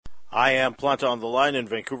I am Planta on the line in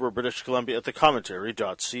Vancouver, British Columbia at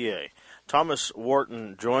thecommentary.ca. Thomas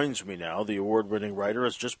Wharton joins me now. The award-winning writer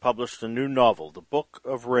has just published a new novel, The Book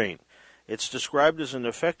of Rain. It's described as an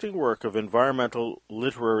affecting work of environmental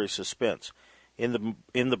literary suspense. In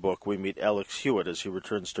the book, we meet Alex Hewitt as he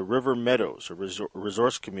returns to River Meadows, a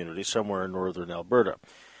resource community somewhere in northern Alberta.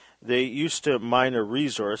 They used to mine a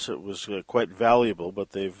resource. It was quite valuable,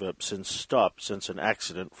 but they've since stopped since an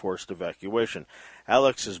accident forced evacuation.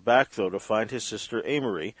 Alex is back, though, to find his sister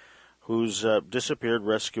Amory, who's disappeared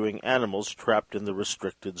rescuing animals trapped in the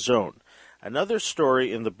restricted zone. Another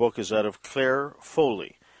story in the book is that of Claire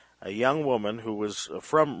Foley, a young woman who was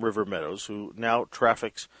from River Meadows who now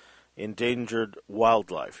traffics endangered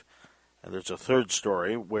wildlife. And there's a third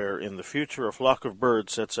story where, in the future, a flock of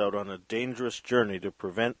birds sets out on a dangerous journey to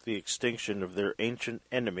prevent the extinction of their ancient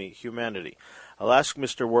enemy, humanity. I'll ask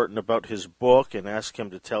Mr. Wharton about his book and ask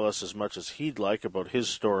him to tell us as much as he'd like about his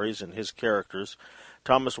stories and his characters.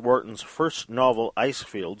 Thomas Wharton's first novel,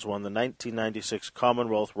 Icefields, won the 1996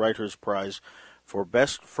 Commonwealth Writers' Prize for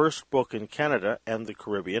Best First Book in Canada and the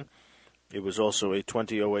Caribbean. It was also a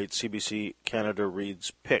 2008 CBC Canada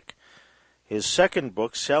Reads pick. His second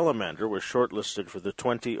book, Salamander, was shortlisted for the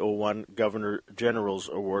 2001 Governor General's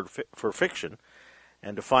Award for Fiction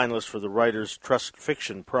and a finalist for the Writers' Trust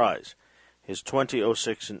Fiction Prize. His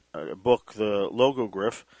 2006 book, The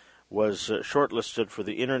Logogryph, was shortlisted for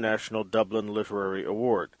the International Dublin Literary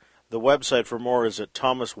Award. The website for more is at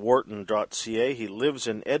thomaswharton.ca. He lives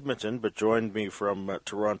in Edmonton, but joined me from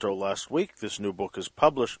Toronto last week. This new book is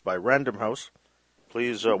published by Random House.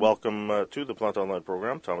 Please welcome to the Planta Online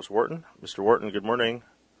program, Thomas Wharton. Mr. Wharton, good morning.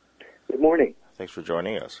 Good morning. Thanks for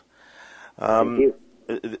joining us. Thank you.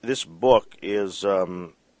 This book is, I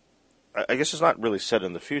guess it's not really set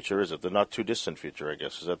in the future, is it? The not-too-distant future, I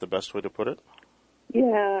guess. Is that the best way to put it?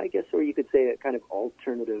 Yeah, I guess, or you could say a kind of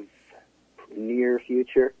alternative near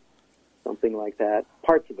future, something like that.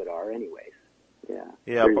 Parts of it are, anyways. Yeah.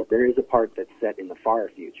 There is a part that's set in the far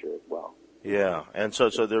future as well. Yeah, and so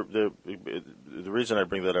the reason I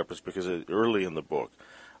bring that up is because early in the book,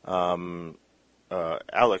 Alex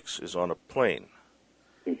is on a plane,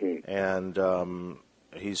 and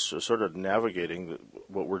he's sort of navigating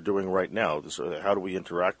what we're doing right now. How do we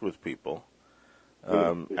interact with people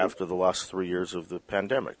after the last 3 years of the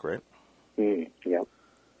pandemic, right? Yeah.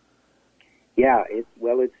 Yeah.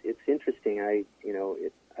 It's interesting.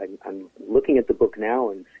 I'm looking at the book now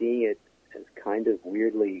and seeing it as kind of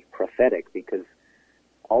weirdly prophetic, because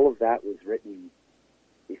all of that was written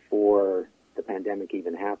before the pandemic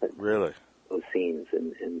even happened. Really? Those scenes.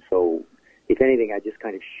 And so, if anything, I just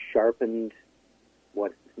kind of sharpened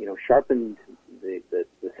the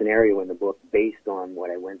scenario in the book based on what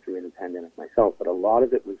I went through in the pandemic myself. But a lot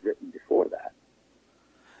of it was written before that.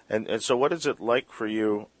 And so what is it like for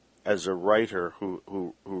you as a writer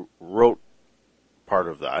who wrote part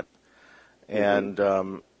of that and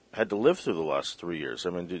had to live through the last 3 years? I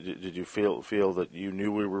mean, did you feel that you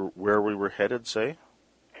knew where we were headed, say?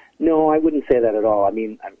 No, I wouldn't say that at all. I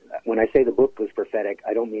mean, when I say the book was prophetic,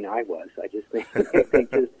 I don't mean I was. I just think,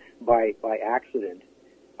 just by accident,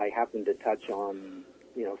 I happened to touch on,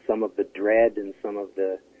 some of the dread and some of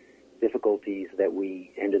the difficulties that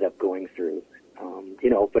we ended up going through.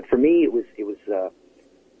 But for me,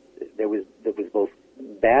 there was both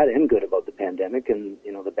bad and good about the pandemic, and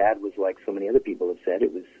the bad was, like so many other people have said,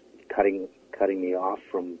 it was cutting me off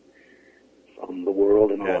from the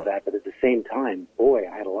world and all of that. But at the same time, boy,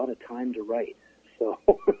 I had a lot of time to write. So,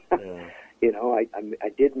 I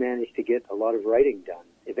did manage to get a lot of writing done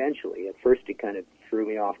eventually. At first, it kind of threw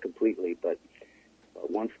me off completely, but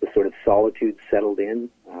once the sort of solitude settled in,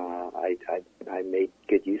 I made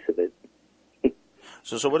good use of it.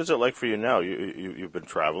 So what is it like for you now? You've been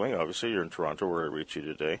traveling, obviously. You're in Toronto, where I reach you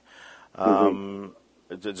today.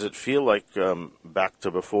 Does it feel like back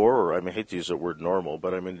to before? Or, I hate to use the word normal,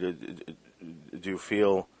 but do you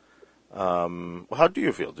feel... how do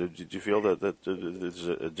you feel? Did you feel that there's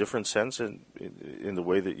a different sense in the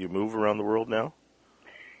way that you move around the world now?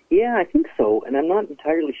 Yeah, I think so. And I'm not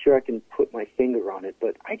entirely sure I can put my finger on it,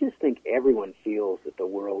 but I just think everyone feels that the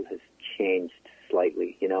world has changed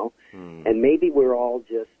slightly, And maybe we're all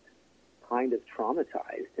just kind of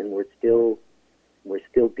traumatized, and we're still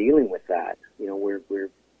dealing with that. We're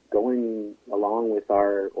going along with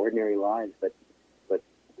our ordinary lives, but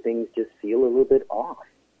things just feel a little bit off.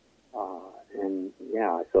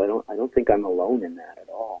 So I don't think I'm alone in that at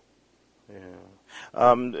all. Yeah.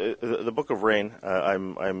 The Book of Rain,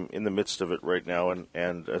 I'm in the midst of it right now,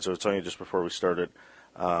 and as I was telling you just before we started,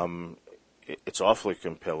 it's awfully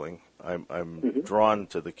compelling. I'm drawn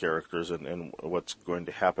to the characters and what's going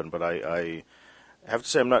to happen, but I I have to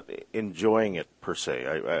say I'm not enjoying it per se.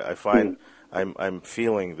 I find I'm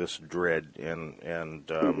feeling this dread and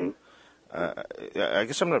I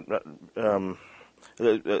guess I'm not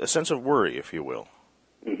a sense of worry, if you will.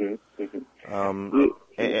 And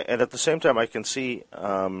at the same time, I can see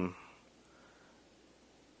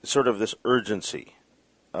sort of this urgency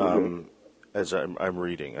as I'm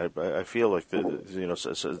reading. I feel like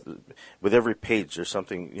with every page there's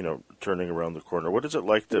something turning around the corner. What is it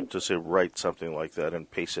like to say write something like that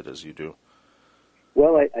and pace it as you do?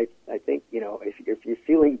 Well, I think if you're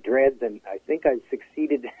feeling dread, then I think I've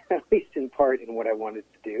succeeded at least in part in what I wanted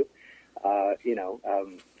to do.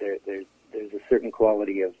 There's a certain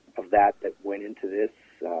quality of that went into this.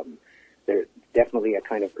 There's definitely a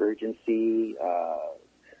kind of urgency.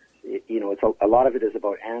 It's a lot of it is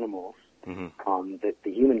about animals. That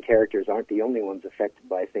the human characters aren't the only ones affected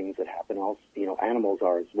by things that happen. Also, animals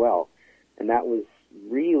are as well, and that was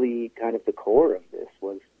really kind of the core of this,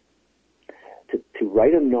 was to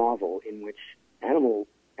write a novel in which animals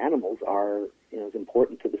are as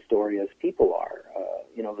important to the story as people are.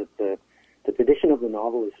 The tradition of the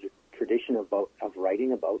novel is a tradition of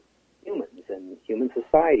writing about humans and human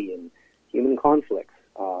society and human conflicts,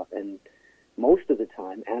 and most of the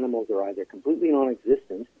time, animals are either completely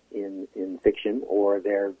non-existent in fiction or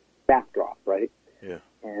they're backdrop, right? Yeah.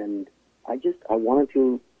 And I wanted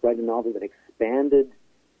to write a novel that expanded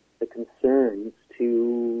the concerns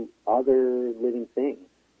to other living things,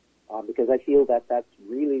 because I feel that that's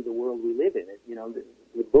really the world we live in.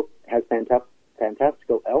 The book has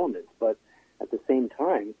fantastical elements, but at the same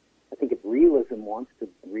time, I think if realism wants to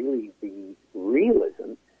really be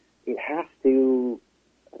realism, it has to.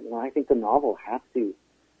 I think the novel has to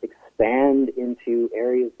expand into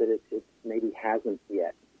areas that it maybe hasn't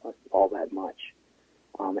yet all that much,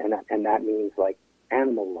 and that means like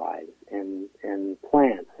animal lives and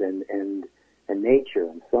plants and nature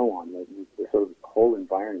and so on, the sort of whole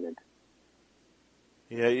environment.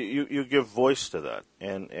 Yeah, you give voice to that,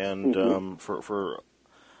 and for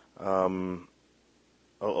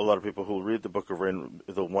a lot of people who read the Book of Rain,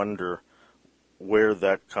 they'll wonder where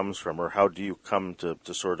that comes from, or how do you come to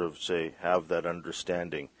sort of say have that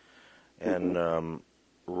understanding and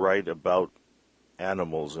write about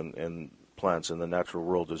animals and plants in the natural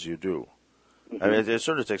world as you do. I mean, it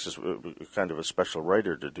sort of takes kind of a special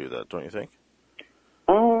writer to do that, don't you think?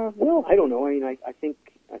 Well, I don't know. I mean, I think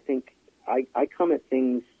I come at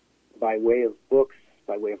things by way of books,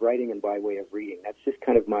 by way of writing, and by way of reading. That's just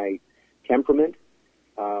kind of my temperament.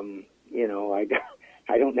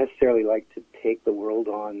 I don't necessarily like to take the world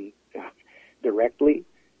on directly.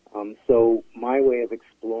 So my way of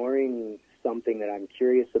exploring something that I'm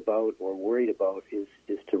curious about or worried about is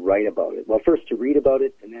to write about it. Well, first to read about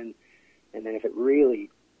it, and then if it really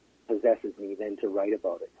possesses me, then to write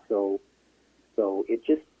about it. So it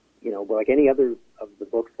just, like any other of the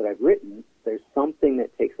books that I've written, there's something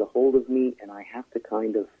that takes a hold of me, and I have to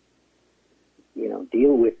kind of,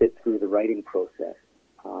 deal with it through the writing process.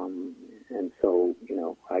 And so,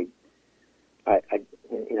 I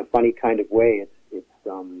in a funny kind of way,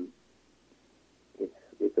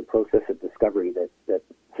 it's a process of discovery that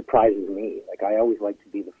surprises me. Like, I always like to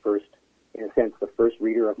be the first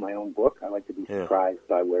reader of my own book. I like to be surprised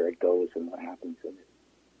by where it goes and what happens in it.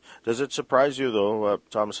 Does it surprise you, though,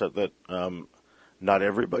 Thomas, that not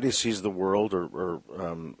everybody sees the world or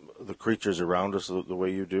the creatures around us the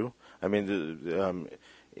way you do? I mean,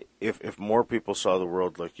 if more people saw the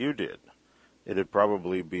world like you did, it'd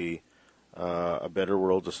probably be a better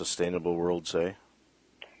world, a sustainable world, say.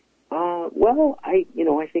 Well, I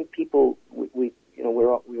think people we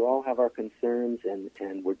all have our concerns, and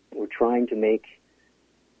we're trying to make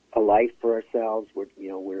a life for ourselves. We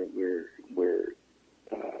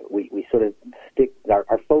sort of stick.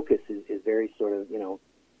 Our focus is very sort of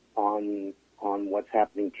on what's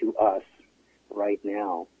happening to us right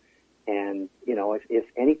now. And if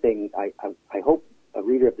anything, I hope a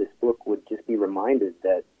reader of this book would just be reminded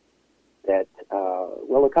that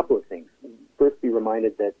a couple of things. First, be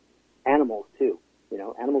reminded that animals too,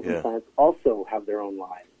 animals and plants also have their own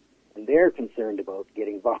lives, and they're concerned about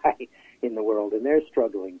getting by in the world, and they're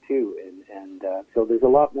struggling too. And so there's a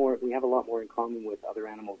lot more. We have a lot more in common with other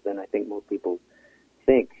animals than I think most people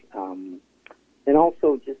think. And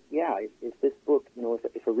also, just if this book,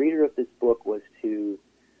 if a reader of this book was to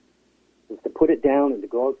put it down and to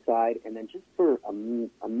go outside and then just for a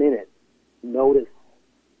minute notice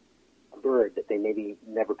a bird that they maybe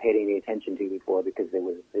never paid any attention to before because they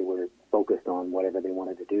were focused on whatever they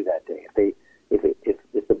wanted to do that day.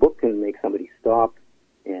 If the book can make somebody stop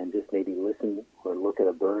and just maybe listen or look at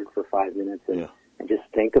a bird for 5 minutes and just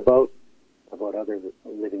think about about other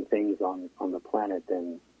living things on the planet,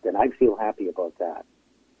 then I'd feel happy about that.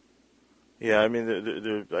 Yeah, I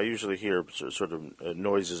mean, I usually hear sort of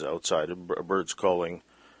noises outside, birds calling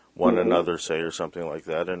one another, say, or something like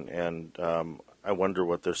that, and I wonder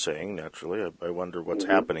what they're saying. Naturally, I wonder what's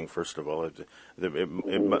happening. First of all, it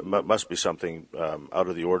must be something out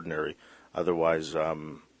of the ordinary. Otherwise,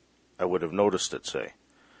 I would have noticed it. Say,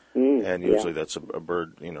 and usually that's a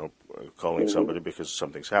bird, calling somebody because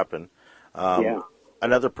something's happened.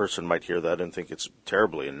 Another person might hear that and think it's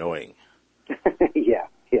terribly annoying. Yeah.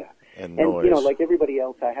 And noise. Like everybody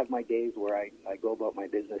else, I have my days where I go about my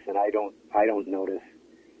business and I don't notice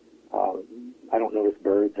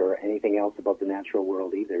birds or anything else about the natural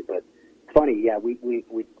world either. But it's funny,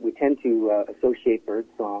 we tend to associate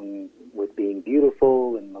birdsong with being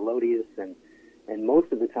beautiful and melodious, and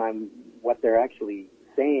most of the time, what they're actually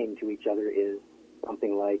saying to each other is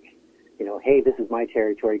something like, hey, this is my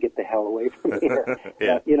territory, get the hell away from here.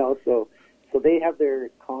 So they have their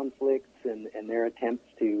conflicts and their attempts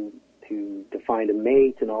to find a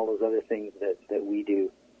mate and all those other things that we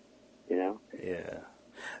do, Yeah.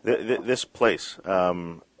 This place,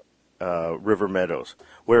 River Meadows,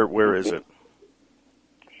 where is it?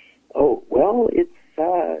 Oh, well, it's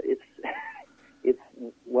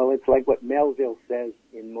like what Melville says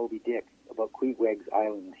in Moby Dick about Queequeg's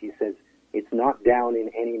Island. He says, it's not down in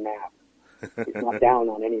any map. It's not down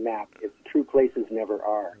on any map. It's true places never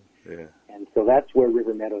are. Yeah. And so that's where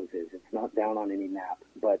River Meadows is. It's not down on any map.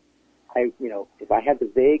 But if I had to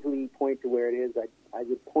vaguely point to where it is, I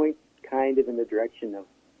would point kind of in the direction of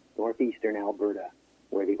northeastern Alberta,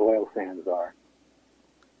 where the oil sands are.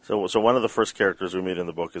 So one of the first characters we meet in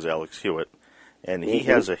the book is Alex Hewitt, and he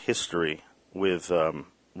has a history with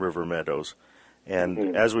River Meadows.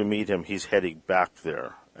 And as we meet him, he's heading back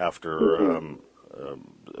there after a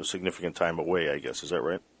significant time away, I guess. Is that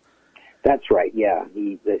right? That's right. Yeah,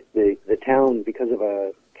 the town, because of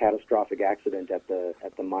a catastrophic accident at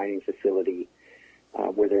the mining facility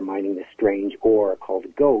where they're mining this strange ore called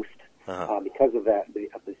Ghost. Because of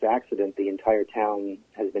this accident, the entire town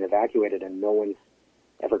has been evacuated, and no one's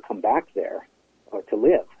ever come back there to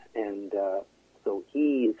live. And so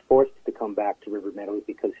he is forced to come back to River Meadows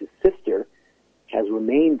because his sister has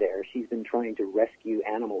remained there. She's been trying to rescue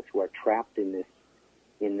animals who are trapped in this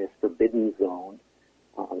forbidden zone.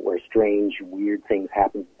 Where strange, weird things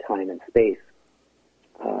happen in time and space.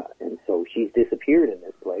 And so she's disappeared in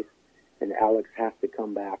this place, and Alex has to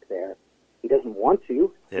come back there. He doesn't want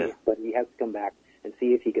to, but he has to come back and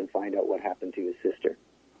see if he can find out what happened to his sister.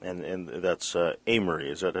 And that's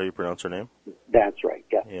Amory. Is that how you pronounce her name? That's right,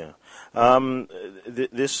 yeah.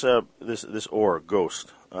 This ore,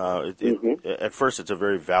 Ghost, at first it's a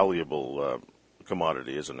very valuable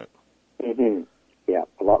commodity, isn't it? Mm-hmm. Yeah,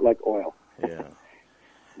 a lot like oil. Yeah.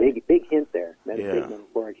 Big hint there. That's a big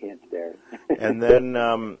metaphoric hint there. And then,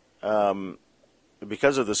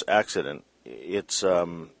 because of this accident, it's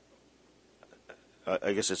I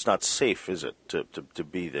guess it's not safe, is it, to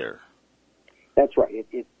be there? That's right.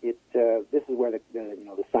 This is where the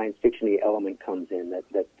science fiction-y element comes in. That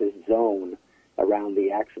this zone around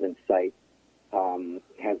the accident site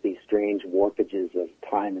has these strange warpages of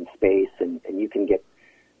time and space, and you can get,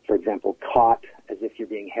 for example, caught as if you're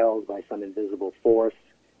being held by some invisible force.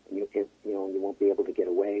 You won't be able to get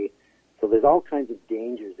away. So there's all kinds of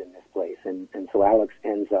dangers in this place, and so Alex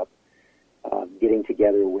ends up getting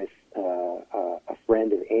together with a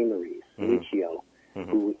friend of Amory's, Michio,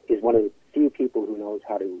 who is one of the few people who knows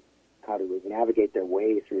how to navigate their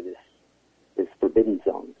way through this forbidden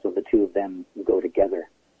zone. So the two of them go together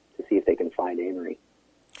to see if they can find Amory.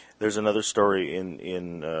 There's another story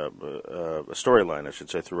in a storyline, I should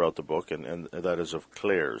say, throughout the book, and that is of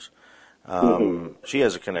Claire's. She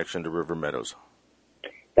has a connection to River Meadows.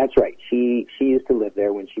 That's right. She used to live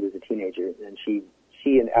there when she was a teenager, and she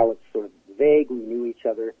and Alex sort of vaguely knew each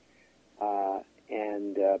other,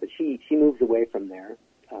 but she moves away from there,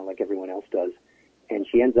 like everyone else does, and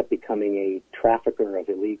she ends up becoming a trafficker of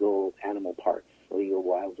illegal animal parts, illegal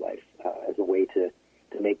wildlife, as a way to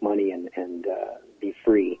make money and be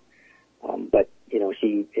free. But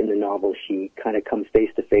she in the novel she kind of comes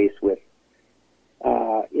face to face with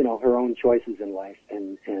her own choices in life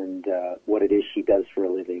and what it is she does for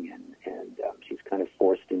a living, and she's kind of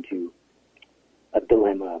forced into a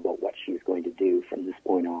dilemma about what she's going to do from this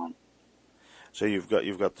point on. So you've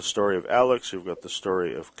got the story of Alex, you've got the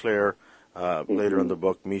story of Claire. Later in the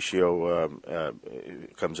book, Michio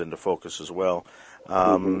comes into focus as well,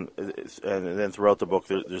 and then throughout the book,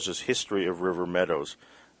 there's this history of River Meadows,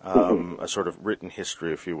 a sort of written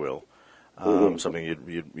history, if you will. Something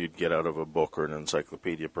you'd get out of a book or an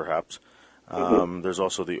encyclopedia, perhaps. There's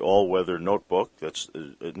also the all-weather notebook. That's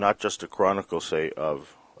not just a chronicle, say,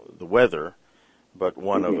 of the weather, but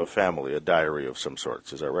one of a family, a diary of some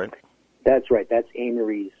sorts. Is that right? That's right. That's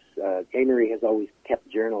Amory's. Amory has always kept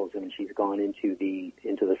journals, and she's gone into the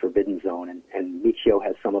forbidden zone, and Michio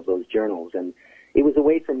has some of those journals. And it was a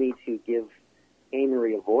way for me to give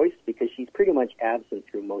Amory a voice because she's pretty much absent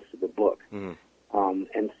through most of the book.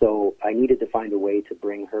 And so I needed to find a way to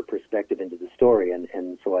bring her perspective into the story,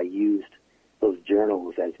 and so I used those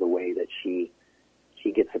journals as the way that she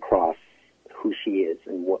gets across who she is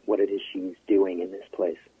and what it is she's doing in this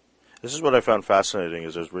place. This is what I found fascinating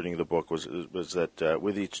as I was reading the book was that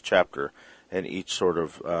with each chapter and each sort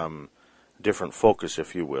of different focus,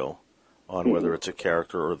 if you will, on whether it's a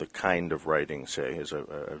character or the kind of writing, say, as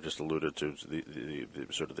I've just alluded to, the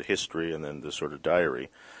sort of the history and then the sort of diary.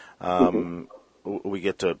 We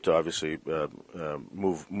get to obviously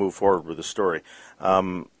move forward with the story,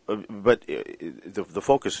 but the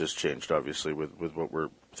focus has changed obviously with what we're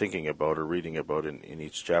thinking about or reading about in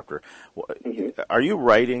each chapter. Are you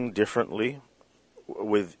writing differently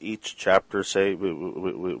with each chapter, say,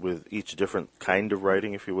 with each different kind of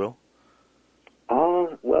writing, if you will?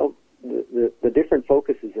 Well, the different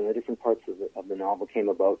focuses and the different parts of the novel came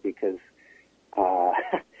about because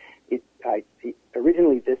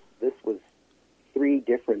originally this was 3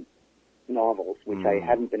 different novels, which I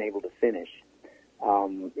hadn't been able to finish.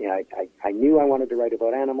 I knew I wanted to write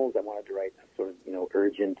about animals. I wanted to write a sort of,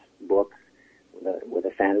 urgent book with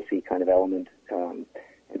a fantasy kind of element. And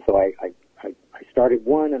so I started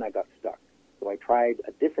one and I got stuck. So I tried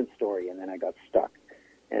a different story and then I got stuck.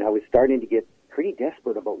 And I was starting to get pretty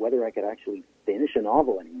desperate about whether I could actually finish a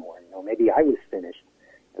novel anymore. Maybe I was finished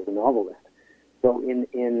as a novelist. So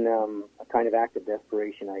in a kind of act of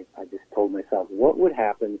desperation, I just told myself, what would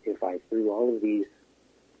happen if I threw all of these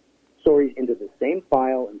stories into the same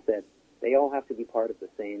file and said, they all have to be part of the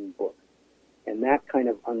same book? And that kind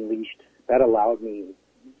of that allowed me,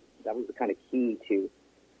 that was the kind of key to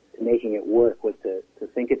making it work, was to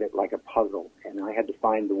think of it like a puzzle. And I had to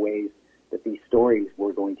find the ways that these stories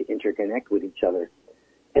were going to interconnect with each other.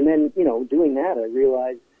 And then, doing that, I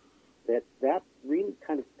realized that really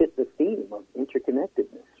kind of fit the theme of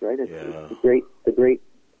interconnectedness, right? It's the great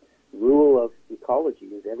rule of ecology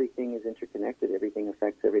is everything is interconnected, everything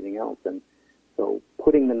affects everything else. And so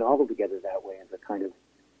putting the novel together that way as a kind of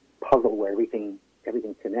puzzle where everything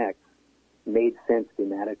connects made sense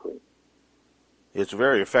thematically. It's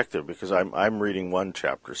very effective because I'm reading one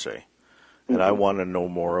chapter, say, and I want to know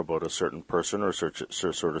more about a certain person or sort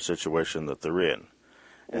of situation that they're in.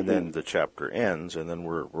 And then the chapter ends, and then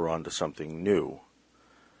we're on to something new.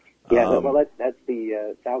 Yeah, well, that's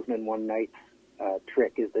the 1001 Nights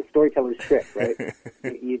trick, is the storyteller's trick, right?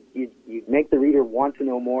 you make the reader want to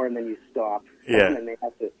know more, and then you stop. Yeah. And then they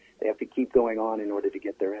have to keep going on in order to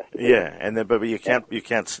get the rest of it. Yeah, and then but you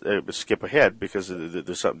can't skip ahead because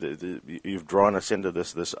there's something you've drawn us into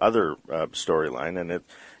this other storyline, and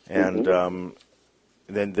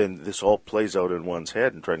then this all plays out in one's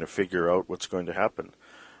head and trying to figure out what's going to happen.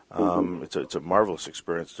 It's a marvelous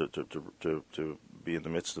experience to be in the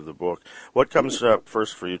midst of the book. What comes up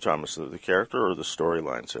first for you, Thomas, the character or the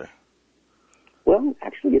storyline, say? Well,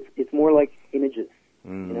 actually, it's more like images.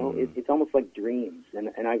 It's almost like dreams. And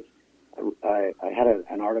I had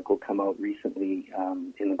an article come out recently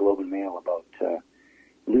in the Globe and Mail about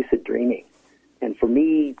lucid dreaming. And for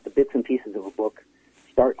me, the bits and pieces of a book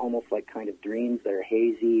start almost like kind of dreams that are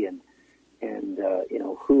hazy and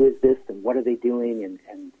who is this and what are they doing and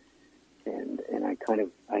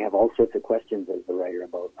I have all sorts of questions as the writer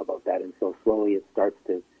about that, and so slowly it starts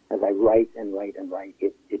to, as I write and write and write,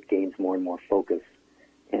 it gains more and more focus,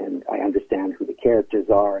 and I understand who the characters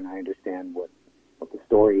are and I understand what the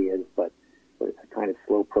story is, but it's a kind of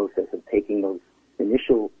slow process of taking those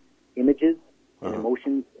initial images and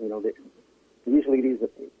emotions. Usually these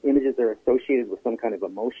images are associated with some kind of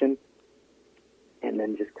emotion, and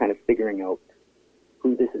then just kind of figuring out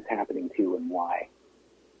who this is happening to and why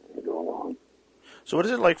as I go along. So what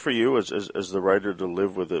is it like for you as the writer to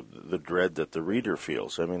live with the dread that the reader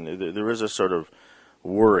feels? I mean, there is a sort of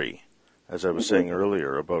worry, as I was saying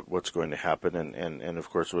earlier, about what's going to happen, and of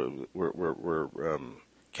course we're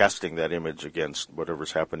casting that image against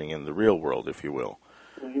whatever's happening in the real world, if you will,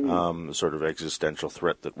 the sort of existential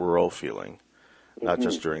threat that we're all feeling, not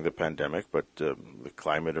just during the pandemic, but the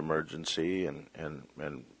climate emergency and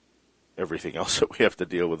everything else that we have to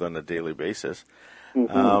deal with on a daily basis.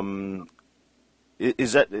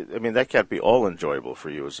 Is that? I mean, that can't be all enjoyable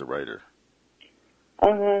for you as a writer.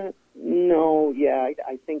 No, yeah,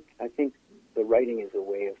 I think the writing is a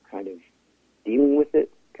way of kind of dealing with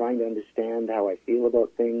it, trying to understand how I feel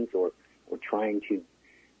about things, or or trying to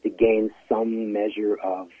gain some measure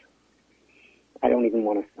of, I don't even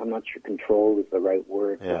want to, I'm not sure control is the right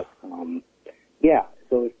word, Yeah. but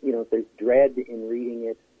so if there's dread in reading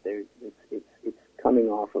it, it's coming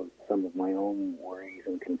off of some of my own worries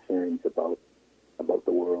and concerns about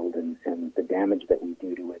the world and the damage that we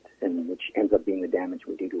do to it, and which ends up being the damage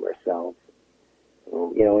we do to ourselves.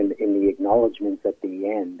 So, in the acknowledgments at the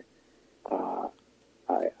end,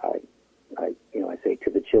 I say to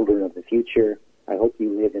the children of the future, I hope you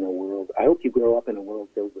grow up in a world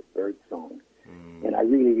filled with birdsong. And I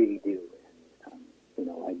really, really do. And,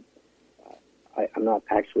 I'm not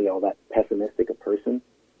actually all that pessimistic a person,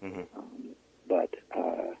 but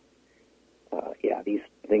these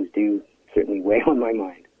things do certainly weigh on my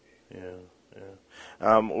mind. Yeah.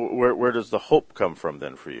 Where does the hope come from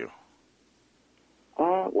then for you?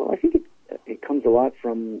 Well, I think it comes a lot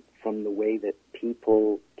from the way that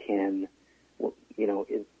people can,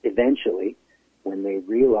 eventually, when they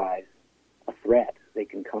realize a threat, they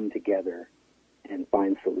can come together and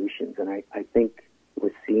find solutions. And I think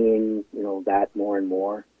we're seeing, that more and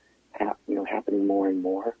more, happening more and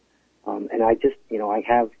more. And I just, I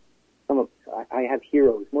have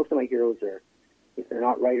heroes. Most of my heroes are, if they're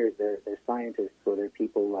not writers, they're scientists, or they're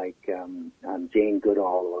people like Jane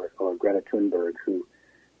Goodall or Greta Thunberg, who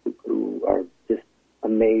are just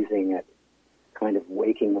amazing at kind of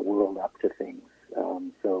waking the world up to things.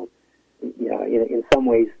 In some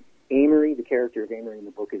ways, Amory, the character of Amory in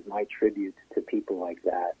the book, is my tribute to people like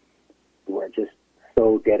that, who are just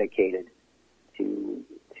so dedicated to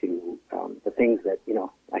the things that,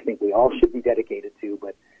 I think we all should be dedicated to,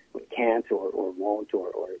 but can't or won't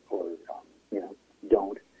or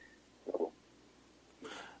don't. So.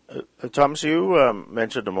 Thomas, you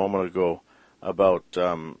mentioned a moment ago about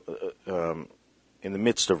in the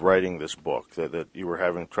midst of writing this book that you were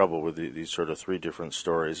having trouble with these sort of three different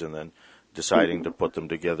stories, and then deciding to put them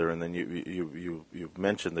together, and then you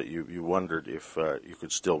mentioned that you wondered if you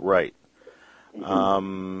could still write.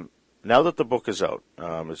 Now that the book is out,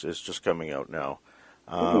 it's just coming out now,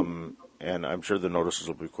 and I'm sure the notices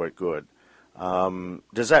will be quite good.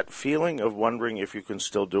 Does that feeling of wondering if you can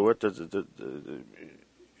still do it,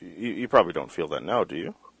 you probably don't feel that now, do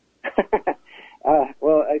you?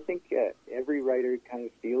 Well, I think every writer kind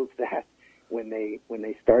of feels that when they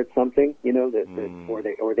start something,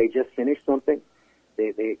 or they just finish something,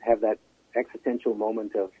 they have that existential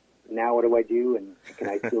moment of, now what do I do, and can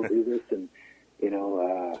I still do this? And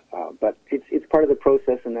but it's part of the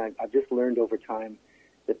process, and I've just learned over time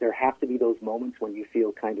that there have to be those moments when you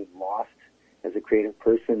feel kind of lost as a creative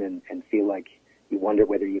person and feel like you wonder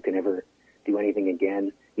whether you can ever do anything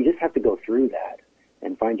again. You just have to go through that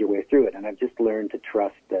and find your way through it. And I've just learned to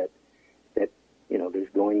trust that there's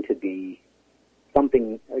going to be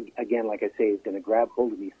something, again, like I say, is going to grab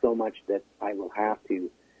hold of me so much that I will have to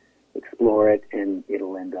explore it, and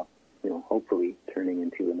it'll end up, hopefully turning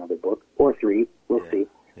into another book or three. We'll see.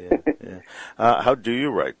 Yeah. How do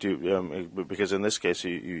you write? Because in this case,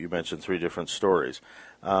 you mentioned three different stories.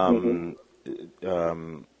 Putting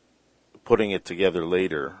it together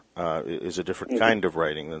later is a different kind of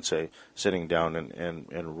writing than, say, sitting down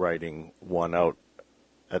and writing one out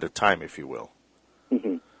at a time, if you will.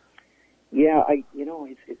 Yeah,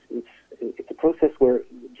 it's a process where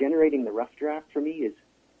generating the rough draft for me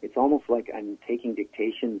it's almost like I'm taking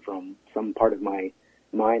dictation from some part of my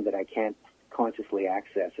mind that I can't consciously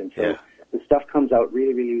access, and so the stuff comes out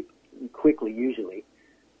really, really quickly usually,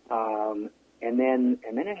 and then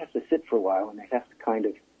it has to sit for a while, and it has to kind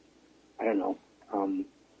of, I don't know,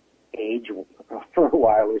 age for a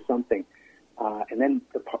while or something, and then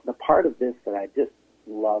the part of this that I just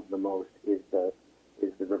love the most is the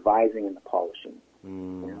revising and the polishing.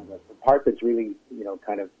 The part that's really,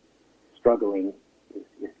 kind of struggling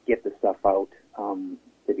is get the stuff out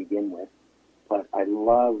to begin with. But I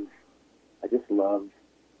just love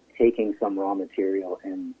taking some raw material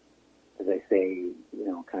and, as I say,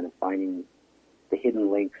 kind of finding the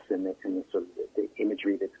hidden links and the sort of the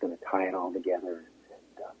imagery that's going to tie it all together.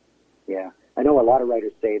 And, I know a lot of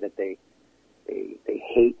writers say that they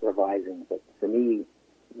hate revising, but for me,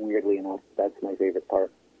 weirdly enough, that's my favorite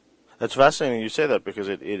part. That's fascinating you say that, because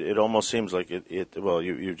it almost seems like well,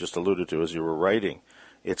 you just alluded to as you were writing,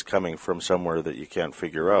 it's coming from somewhere that you can't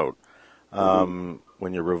figure out.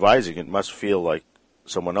 When you're revising, it must feel like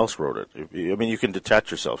someone else wrote it. I mean, you can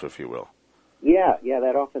detach yourself, if you will. Yeah.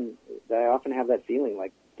 I often have that feeling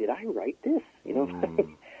like, did I write this?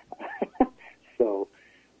 So,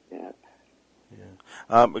 yeah.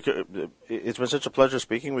 It's been such a pleasure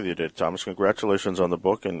speaking with you today, Thomas. Congratulations on the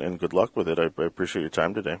book, and good luck with it. I appreciate your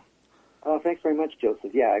time today. Oh, thanks very much,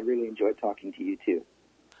 Joseph. Yeah, I really enjoyed talking to you, too.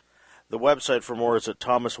 The website for more is at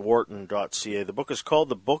thomaswharton.ca. The book is called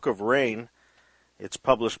The Book of Rain. It's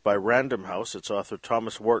published by Random House. Its author,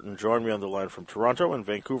 Thomas Wharton, joined me on the line from Toronto and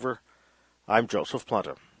Vancouver. I'm Joseph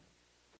Planta.